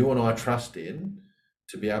you and I trust in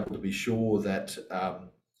to be able to be sure that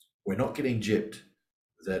we're not getting gypped,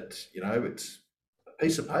 that, it's a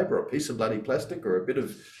piece of paper, a piece of bloody plastic, or a bit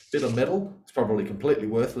of metal. It's probably completely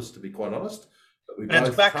worthless, to be quite honest. But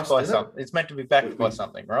it's backed by something. It's meant to be backed by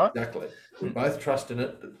something, right? Exactly. We both trust in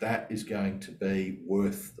it that is going to be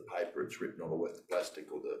worth the paper it's written on, or worth the plastic,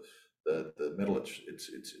 or the metal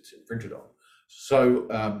it's imprinted on.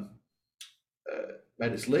 So,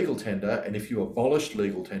 mate, it's legal tender, and if you abolish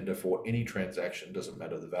legal tender for any transaction, doesn't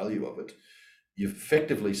matter the value of it, you've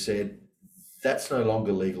effectively said that's no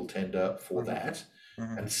longer legal tender for that,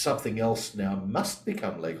 and something else now must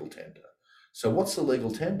become legal tender. So what's the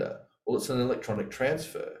legal tender? Well, it's an electronic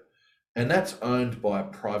transfer, and that's owned by a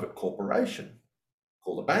private corporation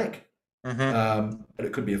called a bank, and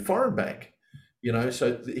it could be a foreign bank.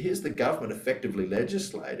 So here's the government effectively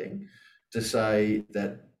legislating to say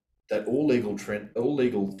that all legal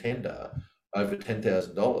tender over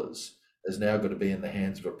 $10,000 has now got to be in the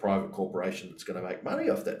hands of a private corporation that's going to make money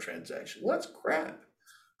off that transaction. Well, that's crap.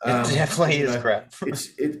 It definitely is crap.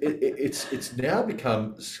 It's now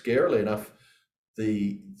become, scarily enough,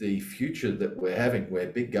 the future that we're having, where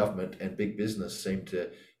big government and big business seem to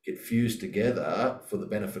get fused together for the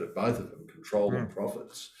benefit of both of them, control and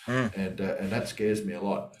profits, and that scares me a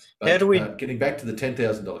lot. But how do we? Getting back to the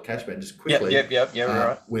 $10,000 cash ban, just quickly, Yep.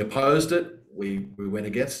 Right. we opposed it. We went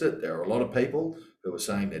against it. There are a lot of people who were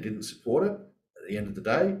saying they didn't support it. At the end of the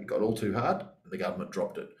day, it got all too hard, and the government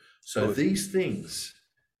dropped it. So these things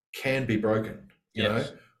can be broken. You know,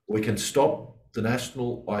 we can stop the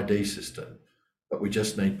national ID system, but we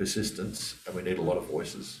just need persistence, and we need a lot of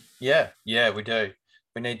voices. Yeah, we do.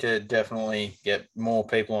 We need to definitely get more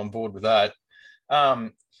people on board with that.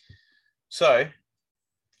 So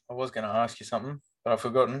I was going to ask you something, but I've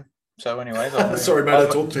forgotten. So anyways, sorry, mate, I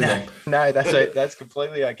talked too long. No, that's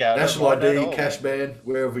completely okay. National ID, cash ban,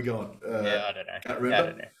 where have we gone? I don't know. Can't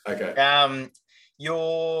remember? I don't know. Okay.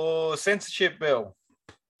 Your censorship bill.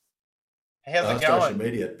 How's it going? Social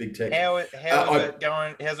media, big tech. How is it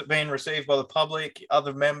going? Has it been received by the public,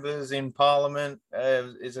 other members in Parliament?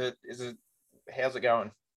 Is it? How's it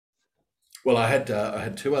going? Well, I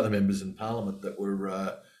had two other members in Parliament that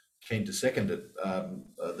were keen to second it.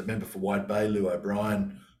 The member for White Bay, Lou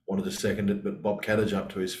O'Brien, wanted to second it, but Bob Catter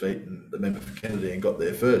jumped to his feet, and the member for Kennedy and got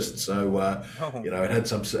there first. So it had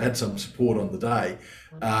some support on the day.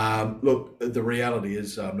 Look, the reality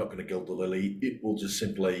is, I'm not going to gild the lily. It will just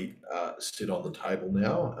simply sit on the table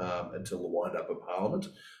now until the wind up of Parliament,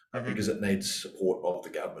 because it needs support of the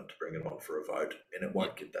government to bring it on for a vote, and it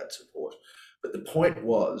won't get that support. But the point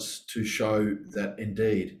was to show that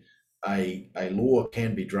indeed a law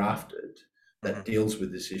can be drafted that deals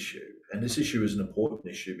with this issue. And this issue is an important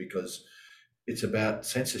issue because it's about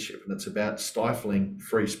censorship, and it's about stifling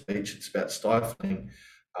free speech. It's about stifling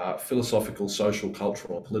philosophical, social,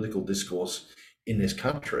 cultural, and political discourse in this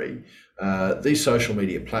country. These social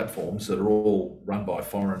media platforms that are all run by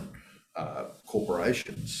foreign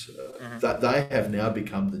corporations, that they have now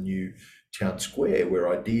become the new town square where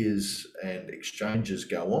ideas and exchanges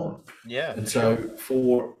go on. Yeah. And so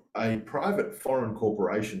for a private foreign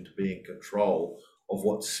corporation to be in control of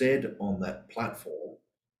what's said on that platform,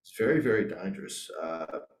 it's very, very dangerous.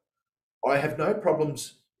 I have no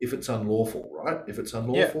problems if it's unlawful, right? If it's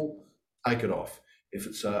unlawful, take it off. If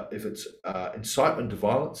it's incitement to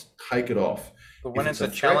violence, take it off. But when it's a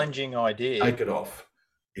challenging idea, take it off.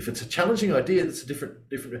 If it's a challenging idea, that's a different.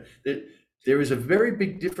 There is a very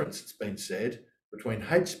big difference, it's been said, between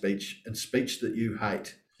hate speech and speech that you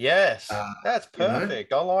hate. Yes, that's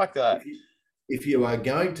perfect. I like that. If you are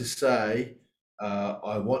going to say,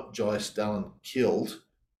 I want Jai Stalin killed,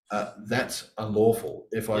 that's unlawful.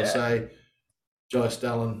 If I say, Jai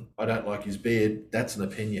Stalin, I don't like his beard, that's an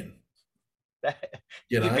opinion.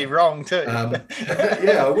 You'd be wrong too.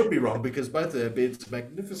 Yeah, I would be wrong because both of their beards are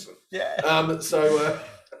magnificent. Yeah.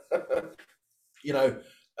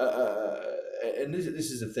 And this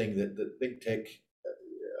is a thing that big tech.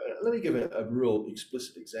 Let me give a real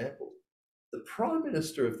explicit example. The Prime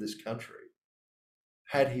Minister of this country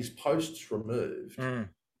had his posts removed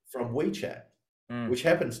from WeChat, which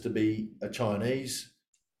happens to be a Chinese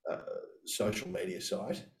social media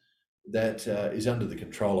site that is under the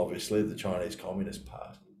control, obviously, of the Chinese Communist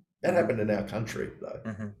Party. That happened in our country,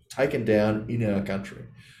 though, taken down in our country.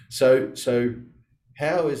 So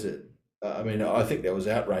how is it? I think there was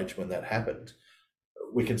outrage when that happened.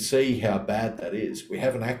 We can see how bad that is. We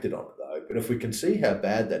haven't acted on it, though. But if we can see how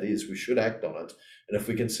bad that is, we should act on it. And if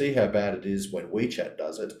we can see how bad it is when WeChat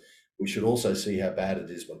does it, we should also see how bad it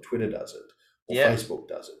is when Twitter does it, or Facebook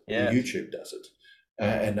does it, or YouTube does it.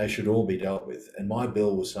 And they should all be dealt with. And my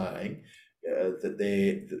bill was saying that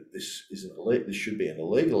this should be an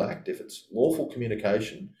illegal act. If it's lawful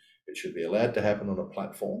communication, it should be allowed to happen on a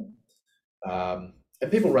platform.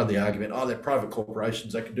 And people run the argument, they're private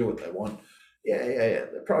corporations, they can do what they want. Yeah,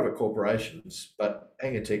 they're private corporations, but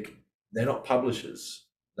hang a tick, they're not publishers.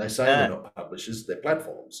 They say they're not publishers, they're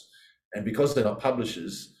platforms. And because they're not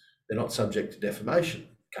publishers, they're not subject to defamation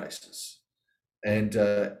cases. And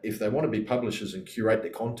if they want to be publishers and curate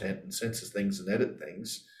their content and censor things and edit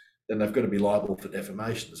things, then they've got to be liable for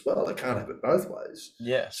defamation as well. They can't have it both ways.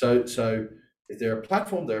 Yeah. So if they're a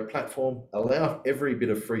platform, they're a platform. Allow every bit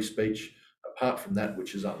of free speech apart from that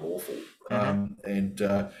which is unlawful. And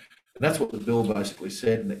that's what the bill basically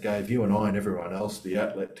said, and it gave you and I and everyone else the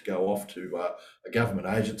outlet to go off to a government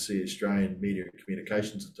agency, Australian Media and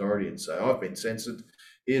Communications Authority, and say, I've been censored,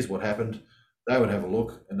 here's what happened. They would have a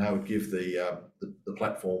look, and they would give the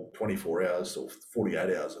platform 24 hours or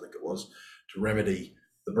 48 hours, I think it was, to remedy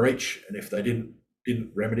the breach. And if they didn't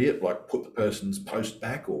remedy it, like put the person's post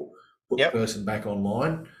back or put the person back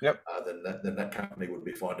online, then that company would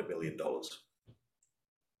be fined $1 million.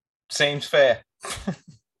 Seems fair.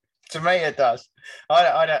 To me, it does.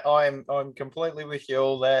 I'm completely with you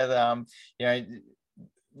all there.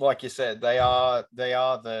 like you said, they are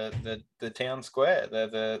the town square.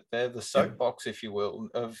 They're the soapbox, if you will,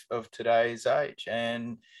 of today's age.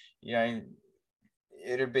 And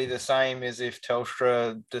it'd be the same as if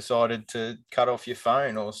Telstra decided to cut off your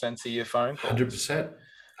phone or censor your phone calls. 100%.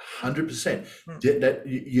 100%. That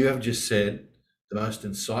you have just said the most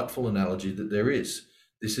insightful analogy that there is.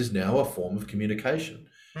 This is now a form of communication.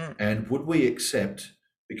 And would we accept,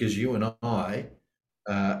 because you and I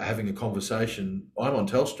having a conversation, I'm on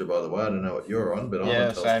Telstra, by the way, I don't know what you're on, but I'm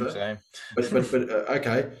on Telstra. Same. But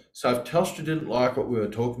okay, so if Telstra didn't like what we were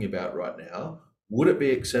talking about right now, would it be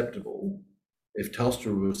acceptable if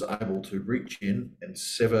Telstra was able to reach in and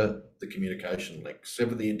sever the communication link,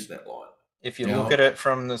 sever the internet line? If you look at it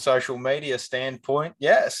from the social media standpoint,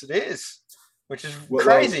 yes, it is, which is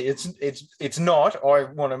crazy. It's not. I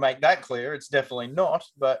want to make that clear. It's definitely not.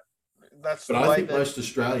 But that's. But I think most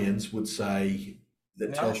Australians would say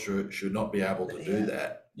that Telstra should not be able to do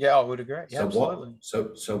that. Yeah, I would agree. So absolutely.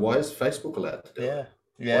 So why is Facebook allowed to do it?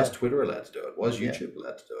 Yeah. Why is Twitter allowed to do it? Why is YouTube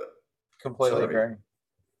allowed to do it? Completely agree.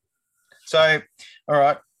 So, all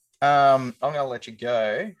right, I'm going to let you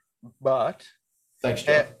go, but thanks,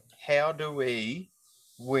 John. How do we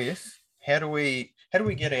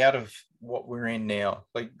get out of what we're in now?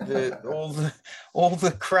 Like all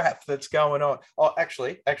the crap that's going on. Oh,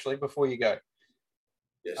 actually, before you go,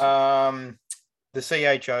 yes.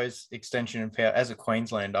 The CHO's extension of power as a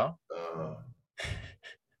Queenslander.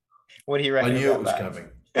 What do you reckon? I knew it was coming.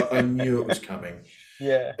 I knew it was coming.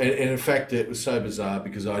 Yeah. And in fact, it was so bizarre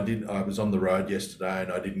because I was on the road yesterday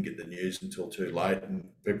and I didn't get the news until too late, and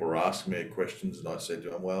people were asking me questions, and I said to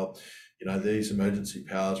them, well, these emergency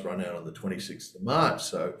powers run out on the 26th of March,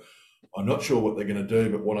 so I'm not sure what they're going to do,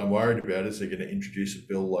 but what I'm worried about is they're going to introduce a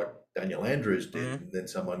bill like Daniel Andrews did, and then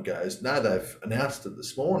someone goes, no, they've announced it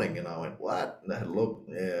this morning, and I went, what? And they had a look,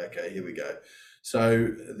 yeah, okay, here we go.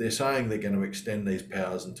 So they're saying they're going to extend these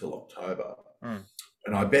powers until October.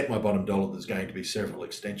 And I bet my bottom dollar there's going to be several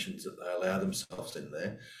extensions that they allow themselves in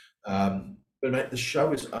there. But mate, the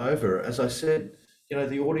show is over. As I said,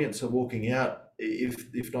 the audience are walking out.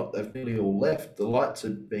 If not, they've nearly all left. The lights are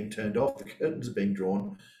being turned off. The curtains are being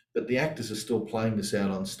drawn. But the actors are still playing this out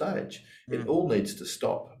on stage. It all needs to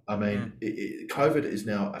stop. I mean, COVID is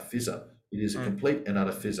now a fizzer. It is a complete and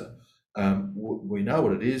utter fizzer. We know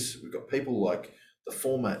what it is. We've got people like the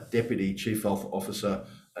former Deputy Chief Health Officer,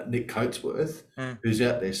 Nick Coatsworth, who's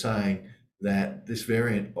out there saying that this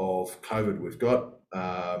variant of COVID we've got,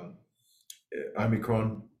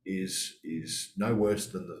 Omicron, is no worse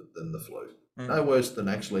than the flu. No worse than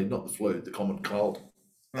actually not the flu, the common cold.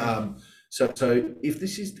 So if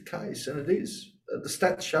this is the case, and it is, the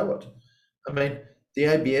stats show it. I mean, the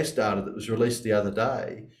ABS data that was released the other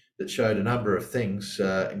day that showed a number of things,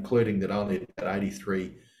 including that only about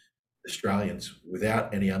 83 Australians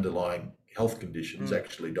without any underlying health conditions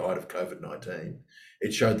actually died of COVID-19.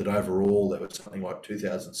 It showed that overall there was something like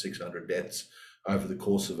 2,600 deaths over the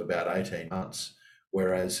course of about 18 months,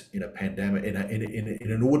 whereas in a pandemic, in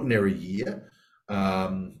an ordinary year,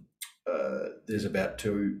 there's about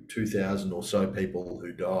 2,000 or so people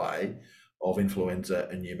who die of influenza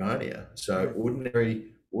and pneumonia. So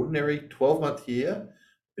ordinary 12-month year,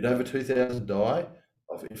 a bit over 2,000 die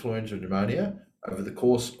of influenza and pneumonia. Over the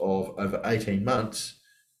course of over 18 months,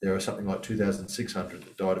 there are something like 2,600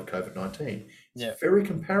 that died of COVID-19. It's very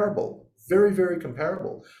comparable, very, very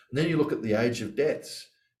comparable. And then you look at the age of deaths,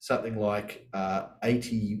 something like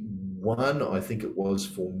 81, I think it was,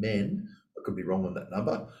 for men. I could be wrong on that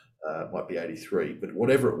number. It might be 83, but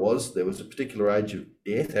whatever it was, there was a particular age of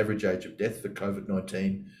death, average age of death for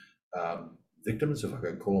COVID-19 victims, if I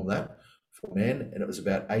can call them that, for men, and it was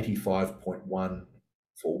about 85.1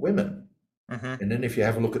 for women. And then if you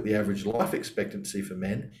have a look at the average life expectancy for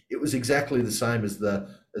men, it was exactly the same as the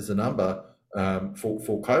number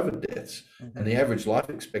for COVID deaths. And the average life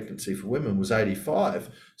expectancy for women was 85.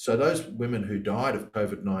 So those women who died of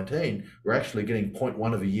COVID-19 were actually getting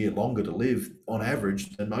 0.1 of a year longer to live on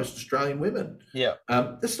average than most Australian women.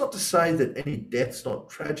 That's not to say that any death's not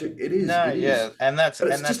tragic. It is. No, it is. And that's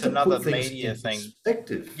another media thing.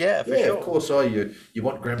 Perspective. Yeah, for sure. Of course. You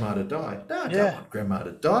want grandma to die? No, I don't want grandma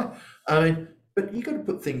to die. I mean, but you got to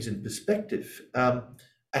put things in perspective. A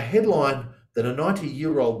headline that a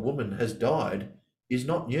 90-year-old woman has died is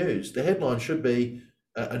not news. The headline should be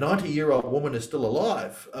a 90-year-old woman is still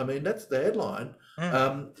alive. I mean, that's the headline.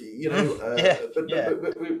 But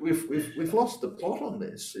we've lost the plot on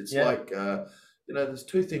this. It's like, there's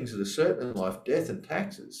two things that are certain in life: death and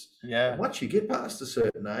taxes. And once you get past a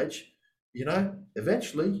certain age,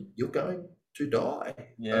 eventually you're going to die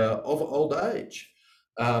of old age.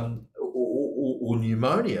 or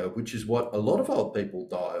pneumonia, which is what a lot of old people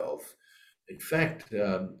die of. In fact,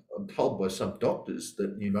 I'm told by some doctors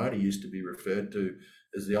that pneumonia used to be referred to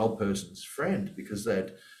as the old person's friend because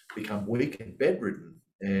they'd become weak and bedridden,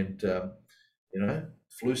 and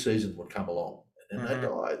flu season would come along, and then they'd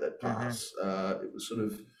die, they'd pass. It was sort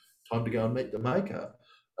of time to go and meet the maker.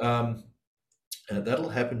 That'll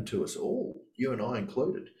happen to us all, you and I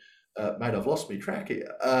included. Mate, I've lost my track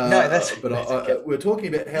here. No, that's okay. We're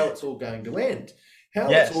talking about how it's all going to end. How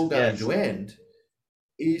it's all going to end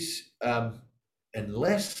is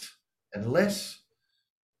unless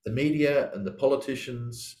the media and the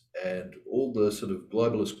politicians and all the sort of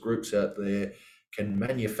globalist groups out there can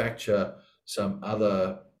manufacture some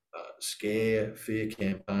other scare, fear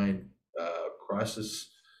campaign, crisis,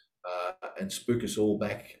 and spook us all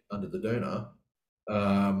back under the doona,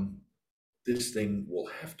 this thing will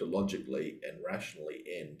have to logically and rationally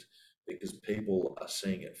end because people are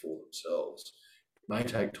seeing it for themselves. It may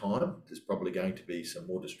take time. There's probably going to be some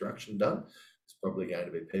more destruction done. There's probably going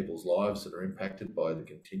to be people's lives that are impacted by the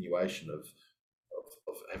continuation of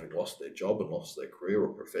having lost their job and lost their career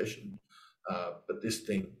or profession. But this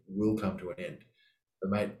thing will come to an end. But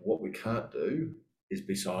mate, what we can't do is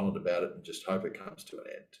be silent about it and just hope it comes to an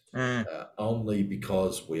end. Only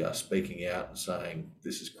because we are speaking out and saying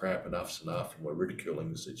this is crap, enough's enough, and we're ridiculing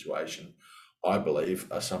the situation, I believe,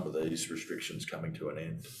 are some of these restrictions coming to an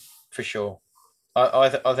end. For sure.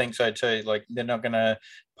 I think so too. Like, they're not going to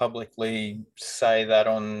publicly say that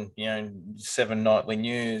on 7 nightly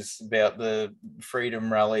news about the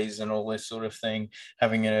freedom rallies and all this sort of thing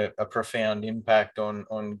having a profound impact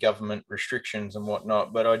on government restrictions and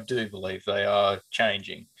whatnot. But I do believe they are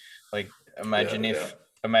changing. Like, imagine if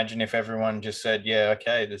everyone just said, "Yeah,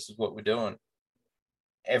 okay, this is what we're doing."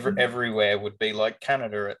 Everywhere would be like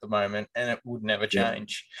Canada at the moment, and it would never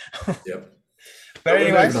change. Yep. But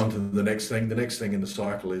anyways, moving on to the next thing. The next thing in the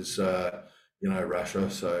cycle is, Russia.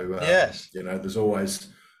 So yes, there's always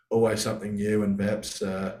something new, and perhaps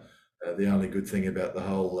the only good thing about the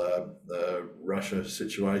whole the Russia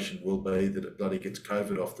situation will be that it bloody gets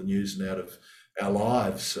COVID off the news and out of our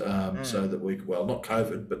lives, so that not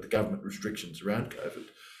COVID, but the government restrictions around COVID,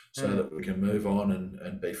 so that we can move on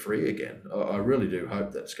and be free again. I really do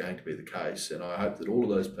hope that's going to be the case, and I hope that all of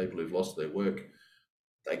those people who've lost their work,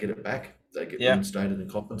 they get it back. They get reinstated and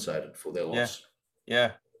compensated for their loss.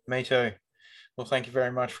 Yeah, me too. Well, thank you very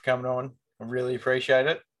much for coming on. I really appreciate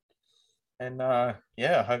it. And I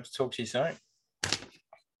hope to talk to you soon.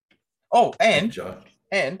 Oh, and cheers,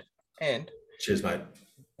 mate.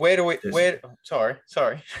 Where do we sorry.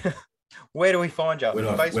 Where do we find you?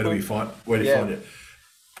 Where do you find you?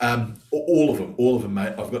 All of them,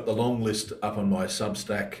 mate. I've got the long list up on my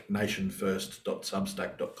Substack,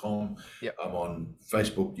 nationfirst.substack.com. Yep. I'm on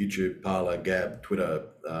Facebook, YouTube, Parler, Gab, Twitter,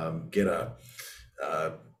 Getter,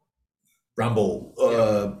 Rumble,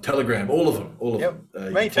 Telegram, all of them.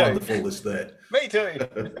 Me you too. Find the full list there. Me too.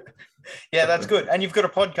 Yeah, that's good. And you've got a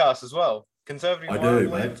podcast as well. Conservative I One, do,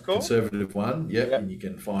 mate. It's called? Conservative One, yep. And you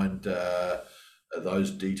can find those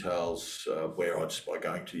details by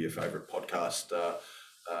going to your favourite podcast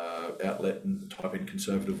outlet and type in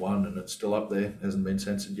Conservative One, and it's still up there. Hasn't been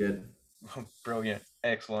censored yet. Brilliant.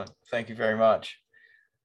 Excellent. Thank you very much.